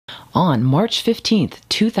On March 15th,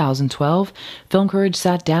 2012, Film Courage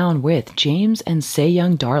sat down with James and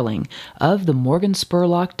Se-Young Darling of the Morgan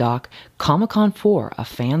Spurlock doc Comic-Con 4, A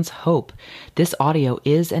Fan's Hope. This audio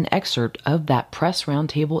is an excerpt of that press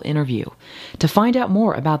roundtable interview. To find out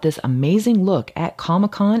more about this amazing look at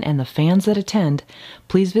Comic-Con and the fans that attend,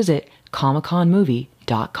 please visit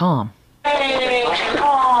comicconmovie.com. Hey,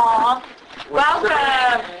 aww,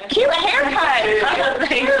 welcome. Cute haircut.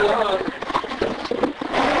 Thank you.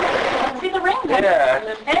 See the ring?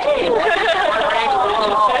 Yeah. Hey.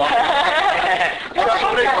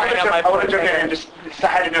 I want to jump in and just I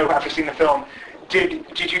had to know after seeing the film.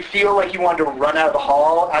 Did you feel like you wanted to run out of the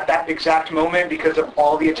hall at that exact moment because of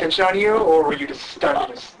all the attention on you, or were you just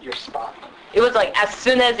stunned in your spot? It was like, as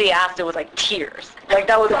soon as he asked, it was like tears. Like,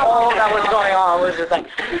 that was all that was going on. It was just like,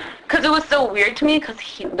 because it was so weird to me, because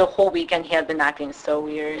the whole weekend he had been acting so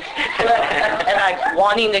weird. And like,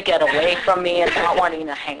 wanting to get away from me and not wanting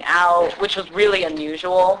to hang out, which was really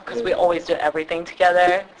unusual, because we always do everything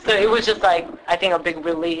together. So it was just like, I think a big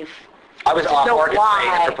relief. I was on board with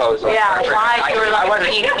the proposal. Yeah, why you were like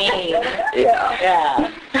being me. Yeah.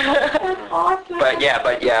 Yeah. Awesome.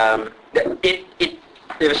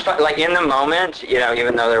 It was fun, like in the moment, you know,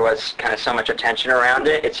 even though there was kind of so much attention around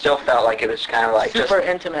it, it still felt like it was kind of like super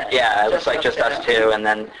intimate. Yeah, it was like just us two, and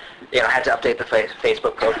then, you know, I had to update the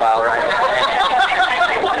Facebook profile right away.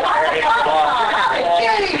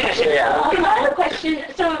 I have a question.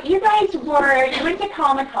 So you went to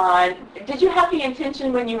Comic-Con. Did you have the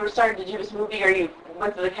intention when you were starting to do this movie, or you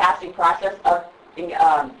went through the casting process of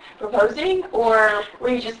proposing, or were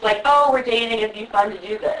you just like, oh, we're dating, it'd be fun to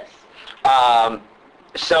do this?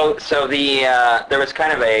 So there was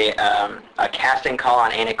kind of a casting call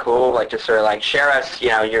on Ain't It Cool, like just sort of like share us, you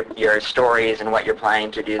know, your stories and what you're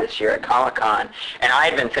planning to do this year at Comic-Con. And I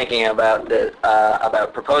had been thinking about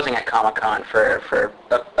about proposing at Comic-Con for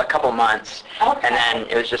a couple months, Okay. and then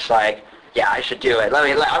it was just like, yeah, I should do it.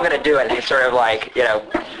 I'm gonna do it. And it's sort of like, you know,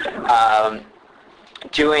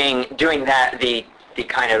 doing that the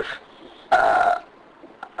kind of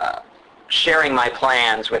sharing my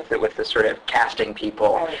plans with the sort of casting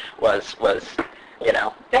people was you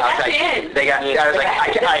know, I was like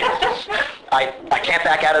I can't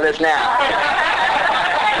back out of this now.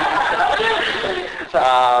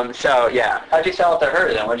 So yeah. How'd you sell it to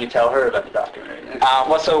her then? What did you tell her about the documentary?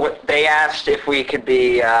 Well, so they asked if we could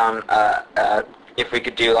be if we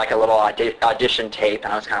could do like a little audition tape,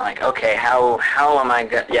 and I was kind of like, okay, how am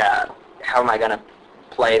I gonna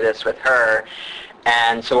play this with her?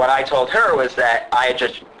 And so what I told her was that I had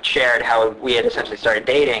just shared how we had essentially started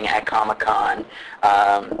dating at Comic-Con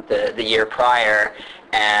the year prior,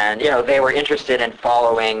 and you know, they were interested in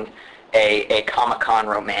following a Comic-Con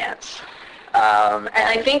romance. And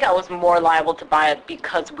I think I was more liable to buy it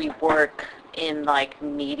because we work in like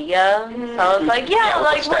media. So I was like,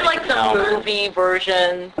 we're like the movie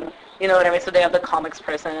version. You know what I mean? So they have the comics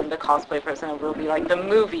person and the cosplay person, and we'll be like the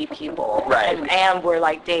movie people. Right. And we're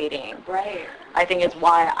like dating. Right. I think it's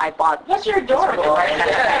why I bought. Plus, you're adorable.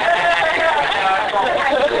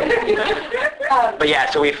 But yeah,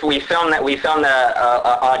 so we filmed the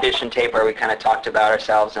audition tape where we kind of talked about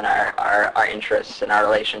ourselves and our interests and our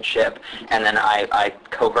relationship, and then I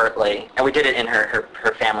covertly, and we did it in her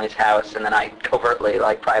family's house, and then I covertly,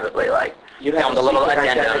 like privately, like filmed a little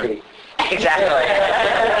addendum. Exactly.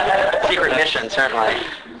 Secret mission, certainly.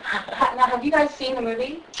 Now, have you guys seen the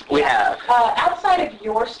movie? We have. Outside of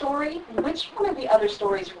your story, which one of the other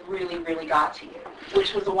stories really, really got to you?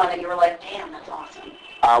 Which was the one that you were like, damn, that's awesome?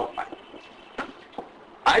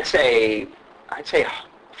 I'd say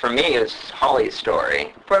for me it was Holly's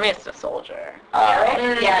story. For me, it's the soldier.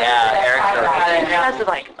 Eric? Yeah, Eric. He has this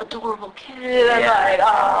like adorable kid, and like,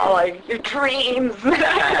 oh, like your dreams. Like,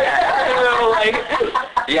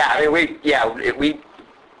 yeah, I mean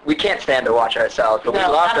we can't stand to watch ourselves, but we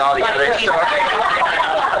loved all the other stories.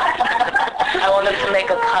 I wanted to make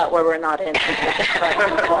a cut where we're not in it, so I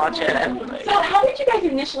can watch it. So how did you guys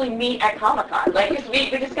initially meet at Comic-Con? Like, 'cause we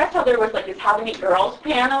discussed how there was like this How to Meet Girls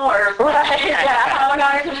panel or Comic-Con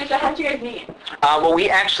or something. So how did you guys meet? Well, we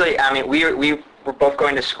actually, I mean, we were both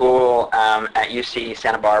going to school at UC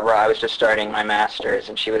Santa Barbara. I was just starting my master's,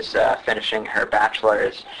 and she was finishing her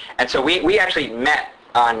bachelor's. And so we actually met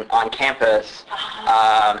on campus,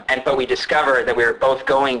 but we discovered that we were both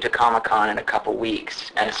going to Comic-Con in a couple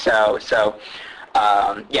weeks, and so some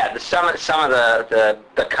of the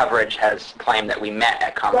coverage has claimed that we met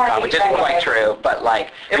at Comic-Con, which isn't quite true, but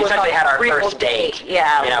like we essentially had our first date.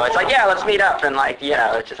 Yeah. You know, it's like, yeah, let's meet up, and like, you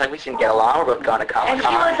know, it's just like we seem to get along. We're both going to Comic-Con. And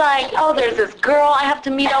he was like, oh, there's this girl I have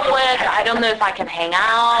to meet up with. I don't know if I can hang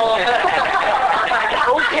out.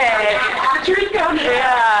 Okay. Drink on it.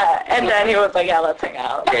 Yeah. And then he was like, yeah, let's hang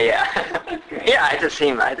out. Yeah. Yeah, it just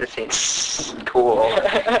seemed cool.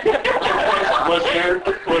 Was there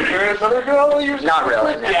another girl you were Not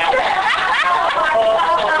really. No. Yeah.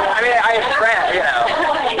 I mean, I had friends,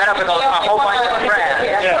 met up with a whole bunch of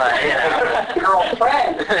friends, but,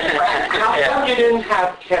 Girlfriend. How Yeah. come you didn't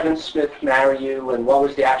have Kevin Smith marry you, and what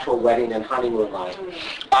was the actual wedding and honeymoon like?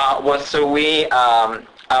 So we followed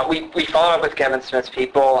up with Kevin Smith's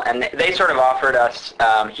people, and they sort of offered us,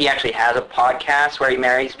 he actually has a podcast where he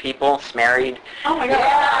marries people, Smarried. Oh my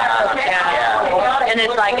God. Yeah. And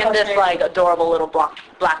it's like in this like adorable little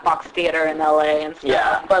black box theater in LA and stuff.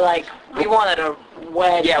 Yeah. But like we wanted a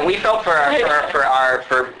wedding. Yeah, we felt for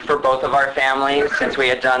both of our families, since we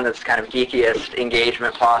had done this kind of geekiest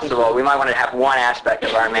engagement possible, we might want to have one aspect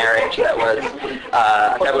of our marriage that was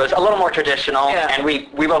a little more traditional. Yeah. And we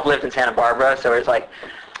both lived in Santa Barbara, so it was like,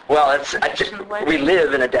 well, we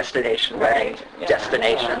live in a destination wedding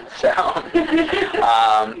destination. So,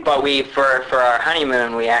 but for our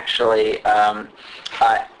honeymoon, we actually.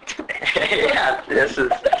 Yeah, this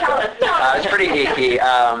is it's pretty geeky.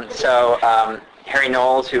 Harry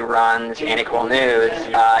Knowles, who runs Antiqual News,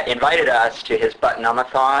 invited us to his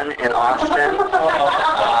Button-Umathon in Austin.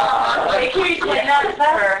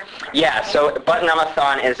 Yeah, so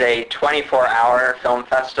Button-Umathon is a 24-hour film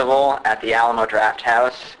festival at the Alamo Draft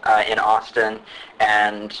House in Austin,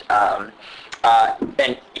 and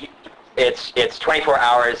it's 24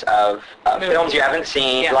 hours of films you haven't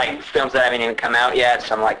seen, like films that haven't even come out yet,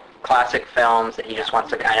 some like classic films that he just wants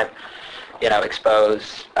to kind of,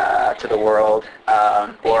 expose to the world,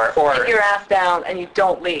 or Sit your ass down and you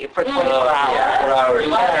don't leave for 24 hours.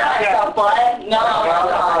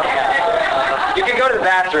 You can go to the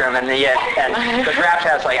bathroom and the draft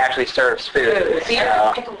house like actually serves food.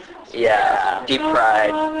 So, yeah, deep fried.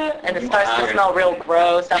 And it starts to smell real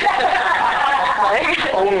gross. Only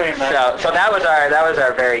So that was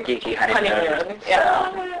our very geeky honeymoon. Yeah.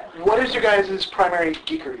 What is your guys' primary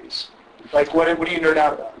geekeries? Like, what do you nerd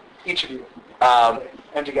out about? Each of you. And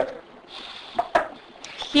together.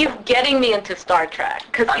 He's getting me into Star Trek.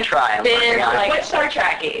 Cause I'm he's trying. been like What's Star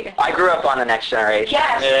Trek-y? I grew up on The Next Generation.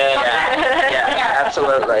 Yes. Yeah,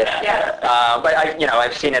 absolutely. Yes. But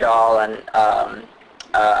I've seen it all, and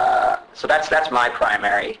so that's my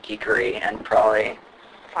primary geekery, and probably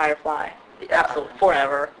Firefly. yeah. Absolutely.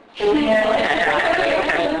 Forever.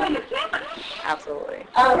 Absolutely.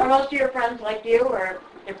 Are most of your friends like you or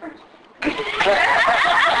different?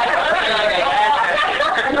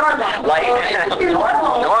 Normal. Like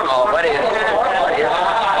normal. What is?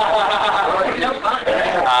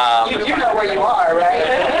 You know where you are, right?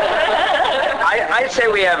 I'd say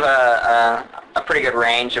we have a pretty good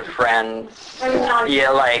range of friends.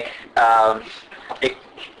 Yeah, like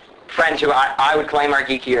friends who I would claim are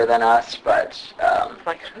geekier than us, but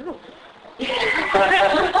Like who?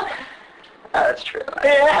 that's true.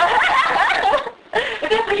 But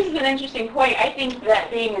that raises an interesting point. I think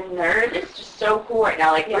that being a nerd is just so cool right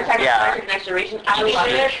now. Like, we're talking about the next generation. I mean,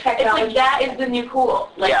 it's like that is the new cool.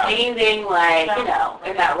 Like, anything, like,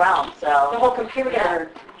 in that realm. So The whole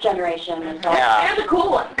computer generation and stuff. Yeah. they're the cool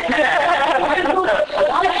ones. I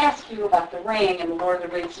want to ask you about the ring and the Lord of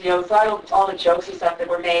the Rings, all the jokes and stuff that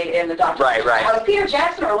were made in the documentary. Right. Was Peter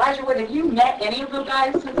Jackson or Elijah Wood, have you met any of those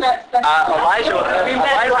guys since that? Elijah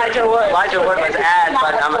Wood was at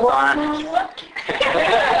Button-Umathon.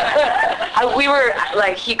 We were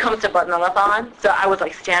like, he comes to Button-Umathon, so I was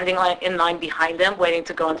like standing like in line behind him, waiting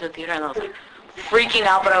to go into the theater, and I was like freaking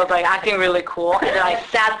out, but I was like acting really cool. And then I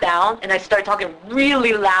sat down and I started talking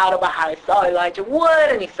really loud about how I saw Elijah Wood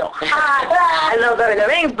and he's so hot. I love Lord of the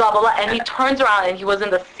Rings, blah blah blah. And he turns around and he was in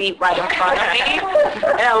the seat right in front of me,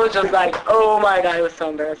 and I was just like, oh my god, it was so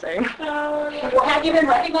embarrassing. Well, have you been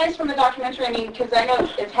recognized from the documentary? I mean, because I know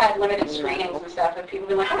it's had limited screenings and stuff, and people have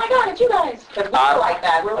been like, oh my god, it's you guys. Because we were like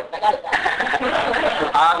that. We're like, I got it back.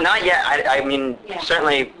 Not yet. I mean,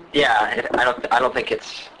 certainly, yeah. I don't think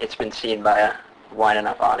it's been seen by a wide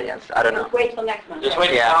enough audience. I don't know. Wait till next month. Just wait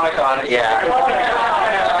for Comic-Con. Yeah.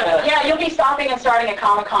 Yeah, you'll be stopping and starting at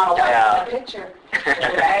Comic-Con a lot. Yeah. Picture.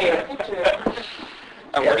 Right.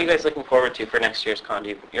 What are you guys looking forward to for next year's con?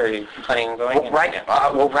 Are you planning on going? Right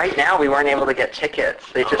now we weren't able to get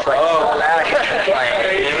tickets. They just sold out.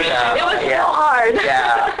 It was so hard.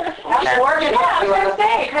 Yeah.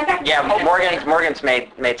 Morgan. Morgan's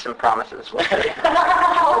made some promises.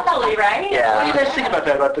 Hopefully, right? What do you Yeah. guys think about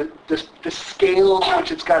that, about the scale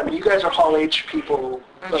which it's gotten? You guys are Hall H people.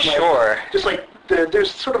 But like, Sure. Just like,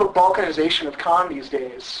 there's sort of a balkanization of con these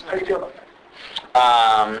days. How do you feel about that?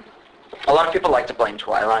 A lot of people like to blame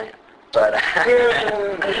Twilight. But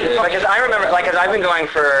because I remember, like, because I've been going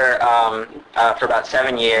for about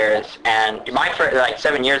 7 years, and my first, like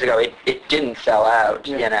 7 years ago, it didn't sell out,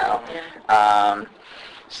 you know.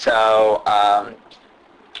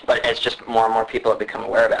 But it's just more and more people have become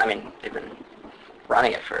aware of it. I mean, they've been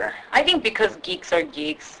running it for. I think because geeks are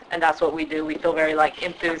geeks, and that's what we do. We feel very like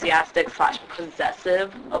enthusiastic /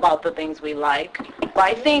 possessive about the things we like. But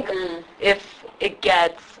I think if it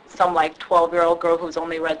gets some like 12-year-old girl who's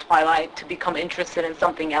only read Twilight to become interested in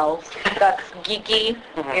something else that's geeky,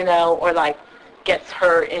 you know, or like gets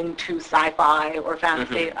her into sci-fi or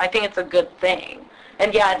fantasy, I think it's a good thing.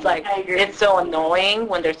 And yeah, it's like, it's so annoying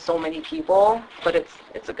when there's so many people, but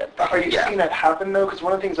it's a good thing. Are you seeing that happen, though? Because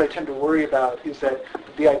one of the things I tend to worry about is that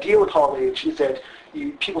the idea with Hall H is that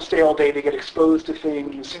people stay all day, they get exposed to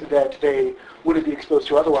things that they wouldn't be exposed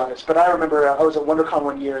to otherwise. But I remember I was at WonderCon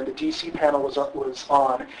one year, and the DC panel was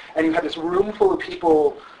on, and you had this room full of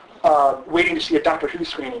people waiting to see a Doctor Who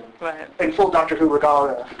screening in full Doctor Who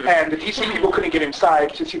regalia, and the DC people couldn't get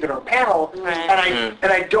inside to see their own panel,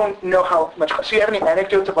 and I don't know how much. So you have any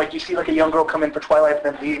anecdotes of like you see like a young girl come in for Twilight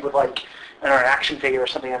and then leave with like an action figure or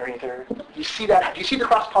something underneath her? You see that? Do you see the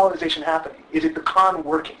cross pollination happening? Is it the con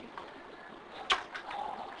working?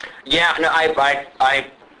 Yeah, no, I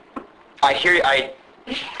hear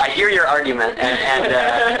your argument,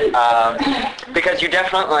 and because you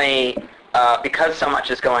definitely. Because so much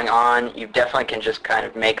is going on, you definitely can just kind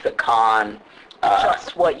of make the con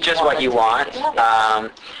just what you want.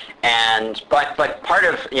 But part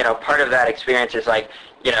of that experience is like,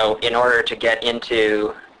 you know, in order to get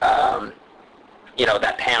into you know,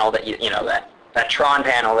 that panel that that Tron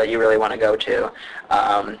panel that you really want to go to,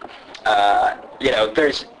 you know,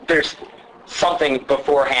 there's something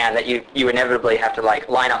beforehand that you inevitably have to like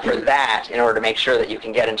line up for that in order to make sure that you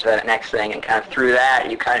can get into that next thing, and kind of through that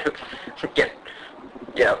you kind of get,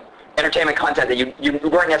 you know, entertainment content that you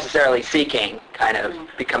weren't necessarily seeking kind of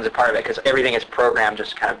becomes a part of it, because everything is programmed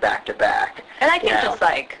just kind of back to back. And I think just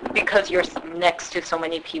like because you're next to so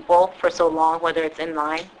many people for so long, whether it's in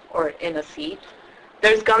line or in a seat,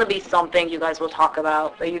 there's going to be something you guys will talk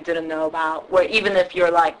about that you didn't know about, where even if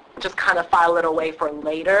you're like just kind of file it away for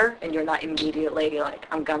later and you're not immediately like,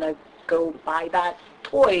 I'm going to go buy that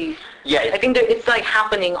toy. Yeah. I think that it's like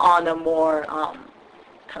happening on a more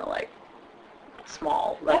kind of like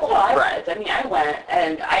small level. That's what I was. I mean, I went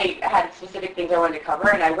and I had specific things I wanted to cover,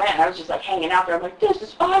 and I went and I was just like hanging out there. I'm like, this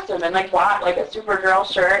is awesome, and like bought like a Supergirl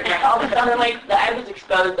shirt and like all this other like I was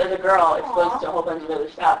exposed as a girl, exposed to a whole bunch of other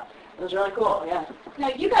stuff. It was really cool, yeah. Now,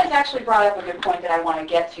 you guys actually brought up a good point that I want to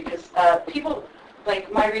get to, because people,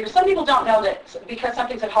 like my readers, some people don't know that because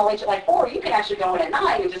something's at Hall H at like 4, you can actually go in at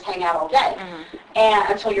 9 and just hang out all day and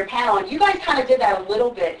until your panel. And you guys kind of did that a little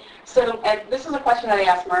bit. So this is a question that I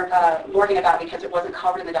asked Morgan about because it wasn't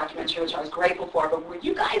covered in the documentary, which I was grateful for. But were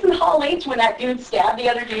you guys in Hall H when that dude stabbed the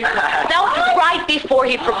other dude? That was right before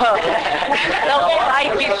he proposed. That was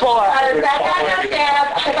right before. That guy got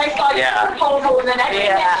stabbed because I saw your proposal, and the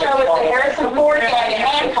next show was the Harrison Ford guy in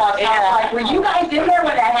handcuffs. I was like, were you guys in there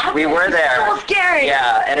when that happened? We were there. So scary.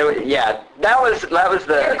 Yeah, and it was, that was You had to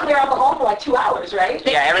the. clear out the hall for like 2 hours, right?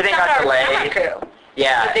 Yeah, everything got delayed.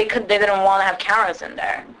 Yeah. They didn't want to have cameras in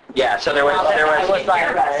there. Yeah, so there was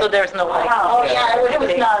So there's no way. Oh, yeah, it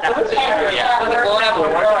was nuts. It was cameras.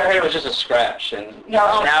 I heard it was just a scratch, and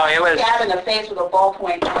No, it was. Stabbed in the face with a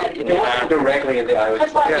ballpoint pen. It wasn't directly in the eye.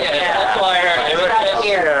 That's why. that's why I heard it. It was just,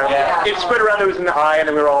 Yeah. It spread around. It was in the eye, and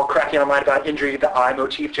then we were all cracking online about injury to the eye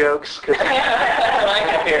motif jokes. 'Cause Did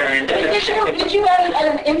you at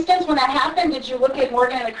an instance when that happened, did you look at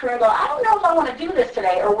Morgan and the crew and go, I don't know if I want to do this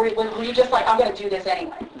today, or were you just like, I'm going to do this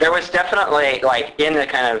anyway? There was definitely, like, in the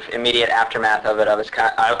kind of immediate aftermath of it, I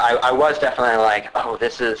was definitely like, oh,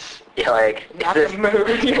 this is, like, Not is this... the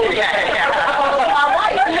mood. Yeah,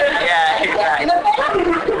 exactly.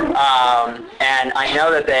 And I know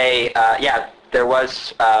that they, there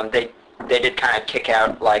was, they did kind of kick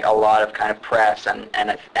out, like, a lot of kind of press, and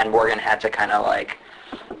Morgan had to kind of, like,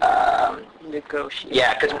 negotiate.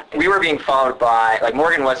 yeah, because we were being followed by, like,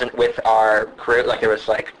 Morgan wasn't with our crew, like, there was,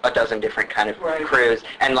 like, a dozen different kind of crews,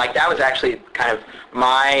 and, like, that was actually kind of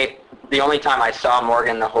the only time I saw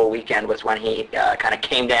Morgan the whole weekend was when he kind of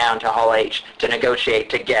came down to Hall H to negotiate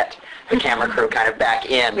to get the camera crew kind of back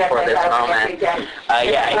in for this moment.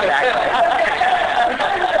 Yeah, exactly.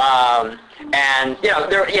 And, you know,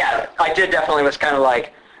 I did definitely was kind of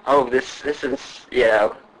like, oh, this is, yeah,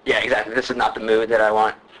 exactly, this is not the mood that I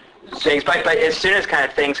want. Things, but as soon as kind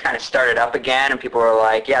of things kind of started up again, and people were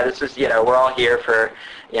like, yeah, this is, you know, we're all here for,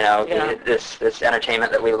 you know, this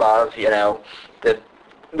entertainment that we love, you know,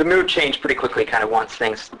 the mood changed pretty quickly kind of once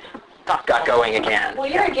things got going again. Well,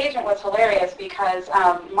 your engagement was hilarious because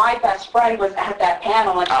my best friend was at that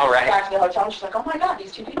panel and she Oh, went right. back to the hotel and she's like, oh my God,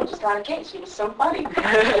 these two people just got engaged. It was so funny.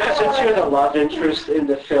 Since you're the love interest in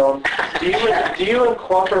the film, do you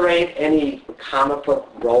incorporate any comic book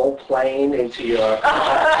role playing into your?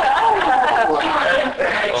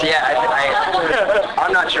 Yeah,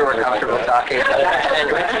 I'm not sure we're comfortable talking about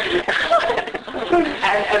that.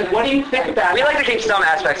 And what do you think about? We like to keep some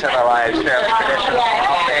aspects of our lives fairly traditional.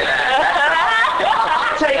 I'll say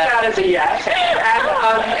that. Take that as a yes.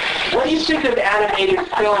 And what do you think of animated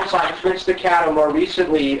films like Fritz the Cat, or more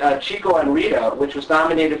recently Chico and Rita, which was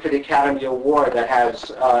nominated for the Academy Award, that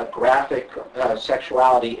has graphic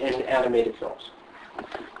sexuality in animated films?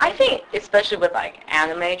 I think, especially with like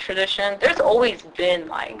anime tradition, there's always been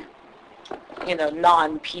like,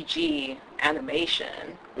 non-PG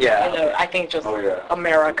animation. Yeah. I think just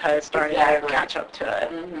America is starting to catch up to it.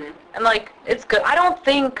 Mm-hmm. And like, it's good. I don't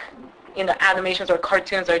think, animations or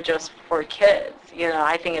cartoons are just for kids.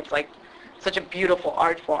 I think it's like such a beautiful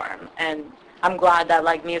art form. And I'm glad that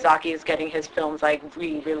like Miyazaki is getting his films like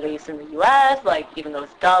re-released in the U.S., like even though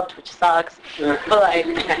it's dubbed, which sucks. But like,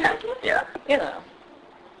 Yeah. I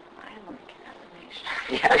like animation.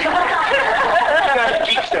 Yeah.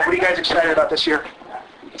 Geek stuff. What are you guys excited about this year?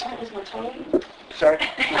 Sorry?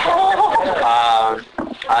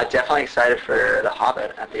 Definitely excited for The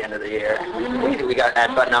Hobbit at the end of the year. We got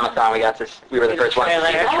at Button-Amathon. We were the first ones to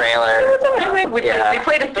see the trailer. They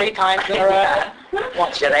played it 3 times in a row.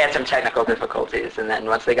 Yeah, they had some technical difficulties, and then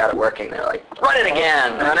once they got it working, they're like, run it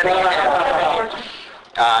again, run it again.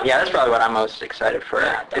 Yeah, that's probably what I'm most excited for.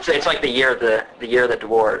 It's like the year of the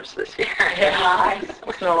dwarves this year. Yeah,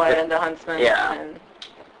 Snow White and the Huntsman. Yeah.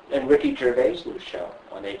 And Ricky Gervais' new show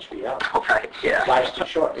on HBO. Oh, right, yeah. Life's Too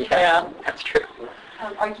Short. Yeah. That's true.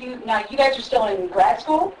 You guys are still in grad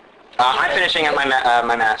school? I'm finishing up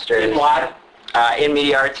my master's. In what? In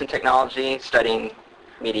media arts and technology, studying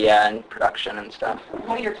media and production and stuff.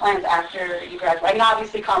 What are your plans after you graduate? I mean,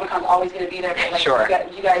 obviously Comic-Con's always going to be there, but like, Sure.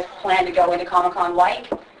 you guys plan to go into Comic-Con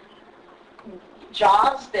like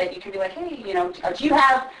jobs that you can be like, hey, do you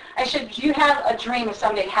have a dream of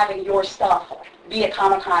someday having your stuff be at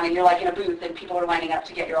Comic-Con and you're like in a booth and people are lining up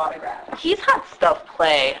to get your autograph? He's had stuff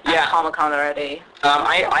play at Yeah. Comic-Con already.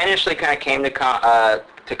 I initially kind of came to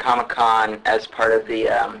Comic-Con as part of the,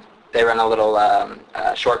 they run a little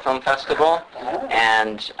short film festival,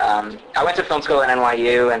 and I went to film school at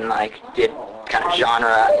NYU and like did kind of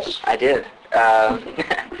genre, I did.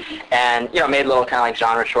 And made little kind of like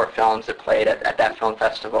genre short films that played at that film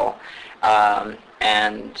festival.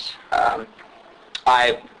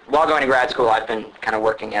 While going to grad school, I've been kind of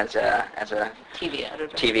working as a TV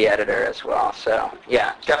editor. as well. So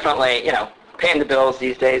yeah, definitely paying the bills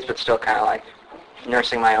these days, but still kind of like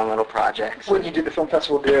nursing my own little projects. When you did the film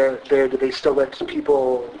festival there, did they still let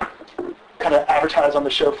people kind of advertise on the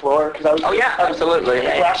show floor? Cause Absolutely.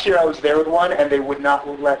 Last year I was there with one, and they would not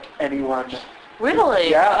let anyone. Really?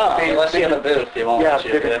 Yeah. Unless you're in the booth, they won't let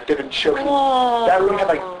you. They didn't show people. Whoa. That room had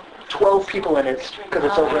like 12 people in it because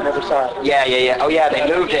it's over on the other side. Yeah. Oh yeah, they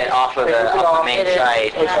moved it off of the main It is.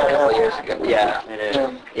 site a couple of years ago. Yeah. It is.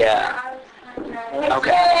 Yeah.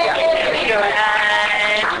 Okay. Yeah.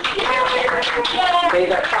 May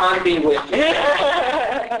the con be with you.